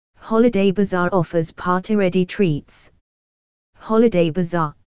Holiday Bazaar offers party-ready treats. Holiday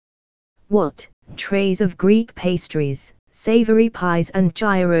Bazaar. What? Trays of Greek pastries, savory pies and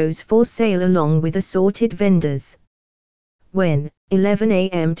gyros for sale along with assorted vendors. When? 11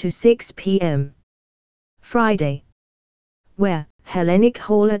 a.m. to 6 p.m. Friday. Where? Hellenic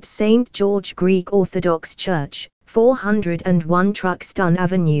Hall at St. George Greek Orthodox Church, 401 Truxtun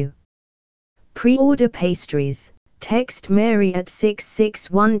Avenue. Pre-order pastries. Text Mary at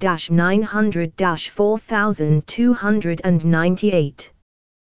 661-900-4298.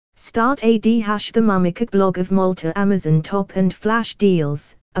 Start AD # the Mummicook blog of Malta Amazon top and flash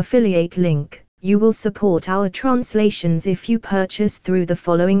deals, affiliate link. You will support our translations if you purchase through the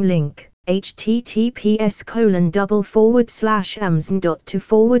following link,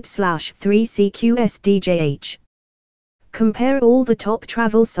 https://amazon.to/3cqsdjh. Compare all the top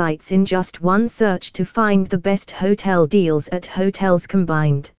travel sites in just one search to find the best hotel deals at Hotels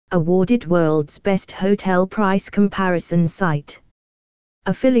Combined, awarded world's best hotel price comparison site.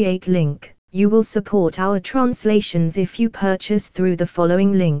 Affiliate link. You will support our translations if you purchase through the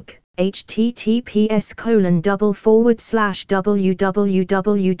following link,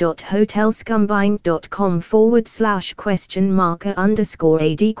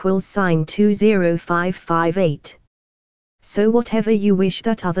 So whatever you wish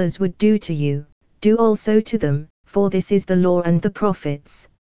that others would do to you, do also to them, for this is the law and the prophets.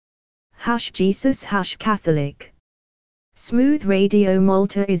 #Jesus #Catholic. Smooth Radio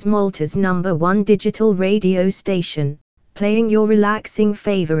Malta is Malta's #1 digital radio station, playing your relaxing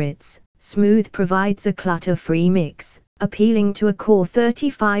favorites. Smooth provides a clutter-free mix, appealing to a core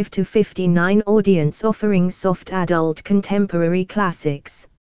 35 to 59 audience offering soft adult contemporary classics.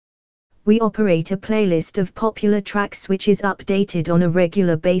 We operate a playlist of popular tracks which is updated on a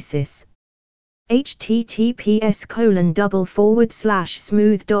regular basis.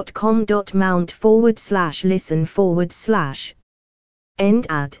 https://smooth.com.mount/listen/. End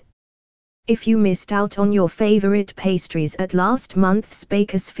ad. If you missed out on your favorite pastries at last month's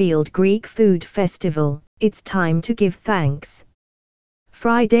Bakersfield Greek Food Festival, it's time to give thanks.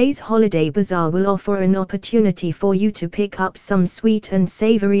 Friday's Holiday Bazaar will offer an opportunity for you to pick up some sweet and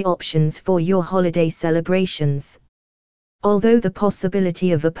savory options for your holiday celebrations. Although the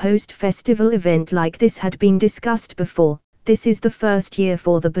possibility of a post-festival event like this had been discussed before, this is the first year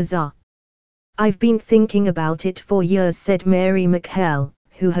for the bazaar. I've been thinking about it for years, said Mary McHale,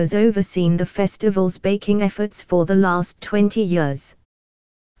 who has overseen the festival's baking efforts for the last 20 years.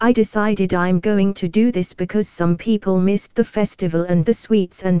 I decided I'm going to do this because some people missed the festival and the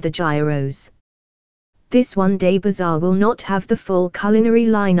sweets and the gyros. This one-day bazaar will not have the full culinary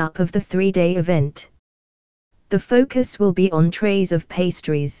lineup of the 3-day event. The focus will be on trays of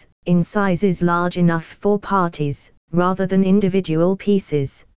pastries, in sizes large enough for parties, rather than individual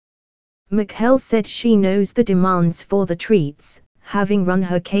pieces. McHale said she knows the demands for the treats, having run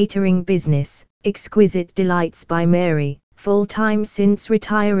her catering business, Exquisite Delights by Mary, full-time since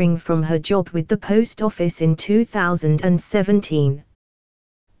retiring from her job with the post office in 2017.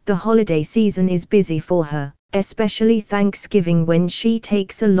 The holiday season is busy for her, especially Thanksgiving when she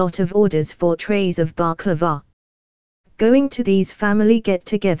takes a lot of orders for trays of baklava. Going to these family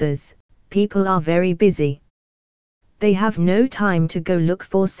get-togethers, people are very busy. They have no time to go look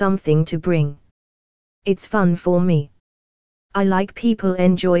for something to bring. It's fun for me. I like people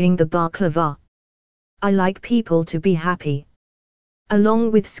enjoying the baklava. I like people to be happy. Along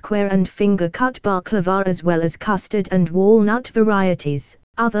with square and finger-cut baklava as well as custard and walnut varieties,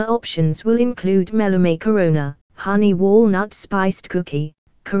 other options will include melamacarona, honey walnut spiced cookie,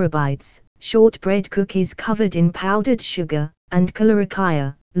 karabites, shortbread cookies covered in powdered sugar, and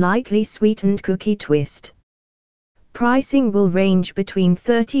kalarakia, lightly sweetened cookie twist. Pricing will range between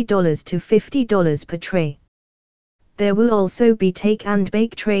 $30 to $50 per tray. There will also be take and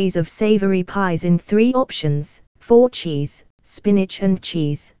bake trays of savory pies in 3 options, 4 cheese, spinach and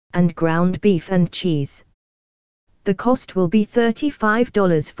cheese, and ground beef and cheese. The cost will be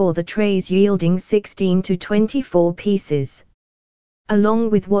 $35 for the trays yielding 16 to 24 pieces.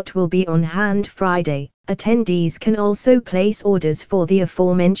 Along with what will be on hand Friday, attendees can also place orders for the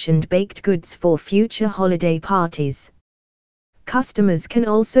aforementioned baked goods for future holiday parties. Customers can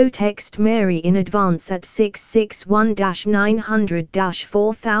also text Mary in advance at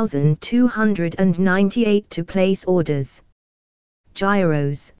 661-900-4298 to place orders.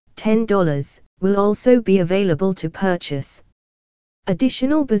 Gyros, $10, will also be available to purchase.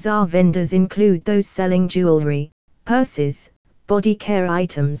 Additional bazaar vendors include those selling jewelry, purses, body care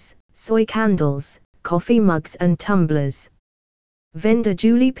items, soy candles, coffee mugs and tumblers. Vendor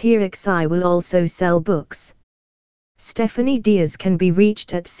Julie Pirixai will also sell books. Stephanie Diaz can be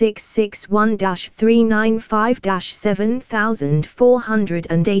reached at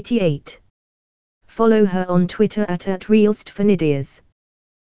 661-395-7488. Follow her on Twitter at @RealStephaniDiaz.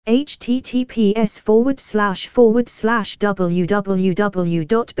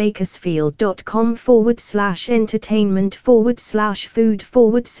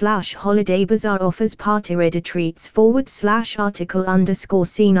 bazaar offers party ready treats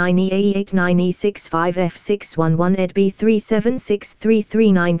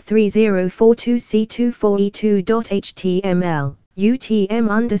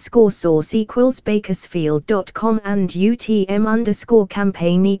UTM_source equals bakersfield.com and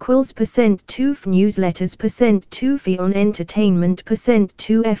UTM_campaign equals %2f newsletters %2f on entertainment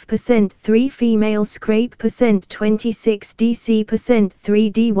 %2f %3 female scrape %26 DC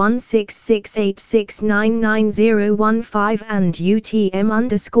 %3D16686999015 and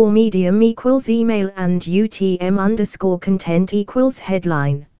UTM_medium equals email and UTM_content equals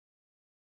headline.